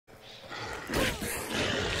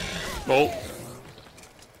Oh.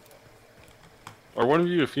 Are one of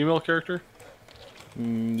you a female character?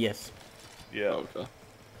 Yes. Yeah. Oh, okay.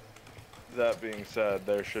 That being said,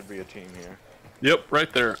 there should be a team here. Yep,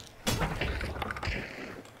 right there.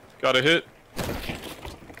 Got a hit.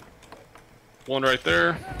 One right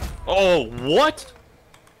there. Oh, what?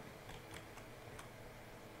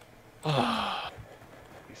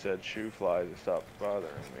 He said shoe flies to stop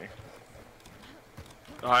bothering me.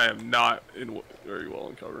 I am not very well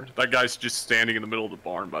in cover. That guy's just standing in the middle of the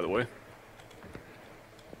barn, by the way.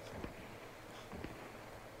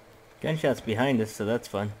 Gunshots behind us, so that's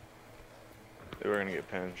fun. They were gonna get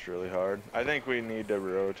pinched really hard. I think we need to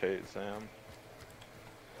rotate, Sam.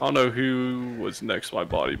 I don't know who was next to my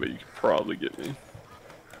body, but you could probably get me.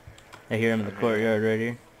 I hear him in the courtyard right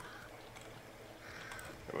here.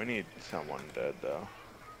 We need someone dead, though.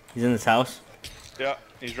 He's in this house. Yeah,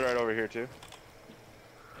 he's right over here, too.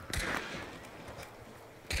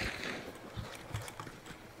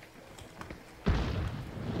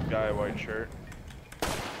 Guy, white shirt.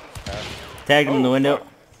 Tagged him in the window. Fuck.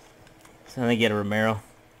 So I think he had a Romero.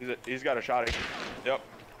 He's got a shot. Yep.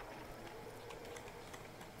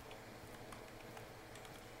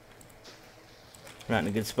 Not in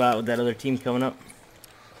a good spot with that other team coming up.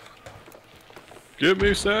 Get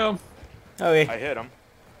me, Sam. Okay. I hit him.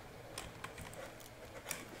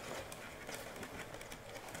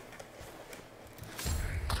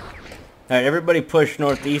 Alright, everybody push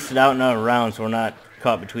northeast and out and out around so we're not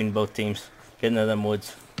caught between both teams. Get into them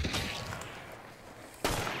woods.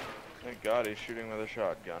 Thank God he's shooting with a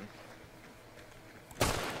shotgun.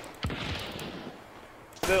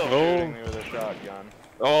 Still shooting me with a shotgun.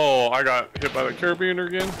 Oh, I got hit by the carabiner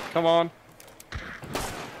again. Come on.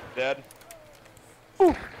 Dead.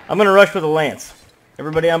 Whew. I'm gonna rush with a lance.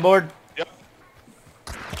 Everybody on board? Yep.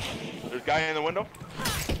 There's a guy in the window.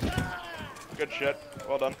 Good shit.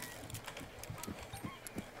 Well done.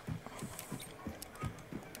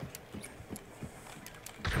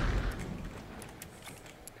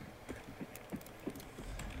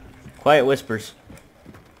 Quiet whispers.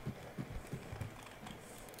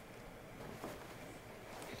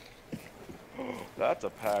 That's a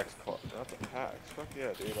PAX. That's a PAX. Fuck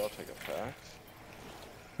yeah, dude. I'll take a PAX.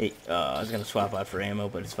 Hey, I was gonna swap out for ammo,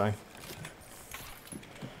 but it's fine.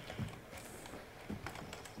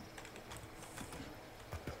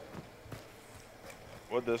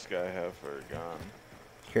 What'd this guy have for a gun?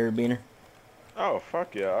 Carabiner. Oh,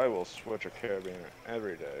 fuck yeah. I will switch a carabiner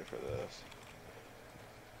every day for this.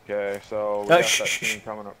 Okay, so we got that team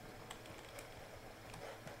coming up.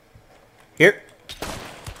 Here.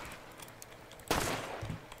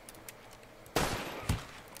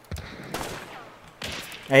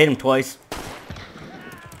 I hit him twice.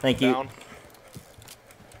 Thank you. Down.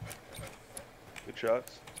 Good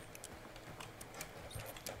shots.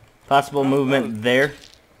 Possible movement there.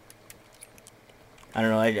 I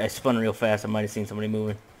don't know. I spun real fast. I might have seen somebody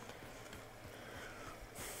moving.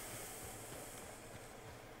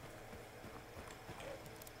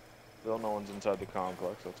 Still no one's inside the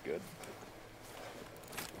complex. That's good.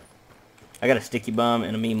 I got a sticky bomb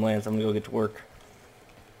and a meme lance. I'm gonna go get to work.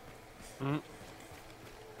 Mm-hmm.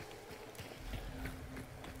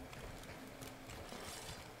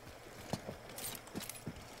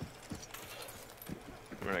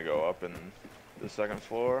 I'm gonna go up in the second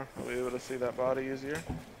floor. I'll be able to see that body easier.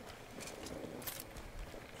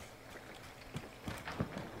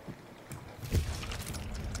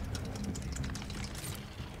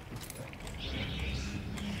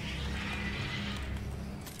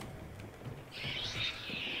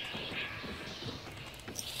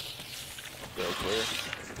 Still clear.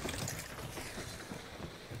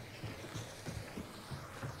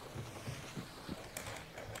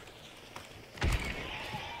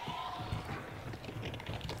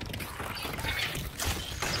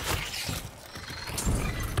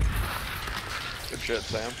 Good shit,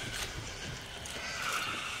 Sam.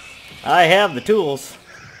 I have the tools.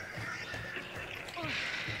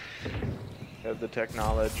 Have the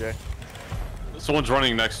technology. Someone's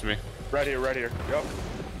running next to me. Right here, right here. Yep.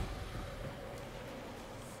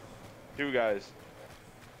 Two guys.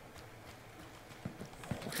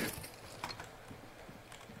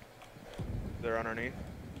 They're underneath.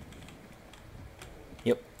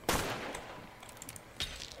 Yep.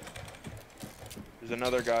 There's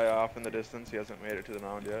another guy off in the distance. He hasn't made it to the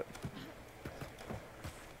mound yet.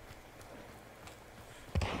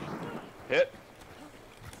 Hit.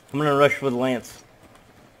 I'm gonna rush with Lance.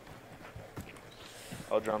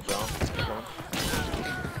 I'll jump down.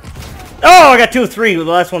 Oh, I got 2 of 3. The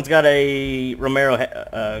last one's got a Romero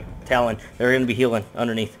Talon. They're gonna be healing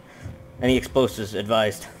underneath. Any explosives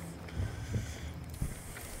advised.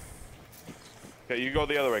 Okay, you go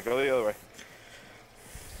the other way. Go the other way.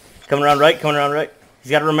 Coming around right, coming around right.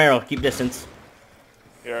 He's got a Romero. Keep distance.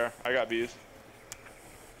 Here, I got bees.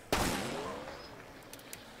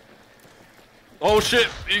 Oh shit,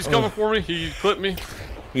 he's coming for me. He clipped me.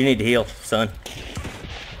 You need to heal, son.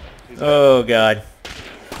 Oh god.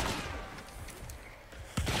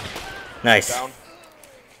 Nice. Down.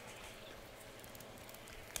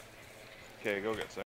 Okay, go get Sam.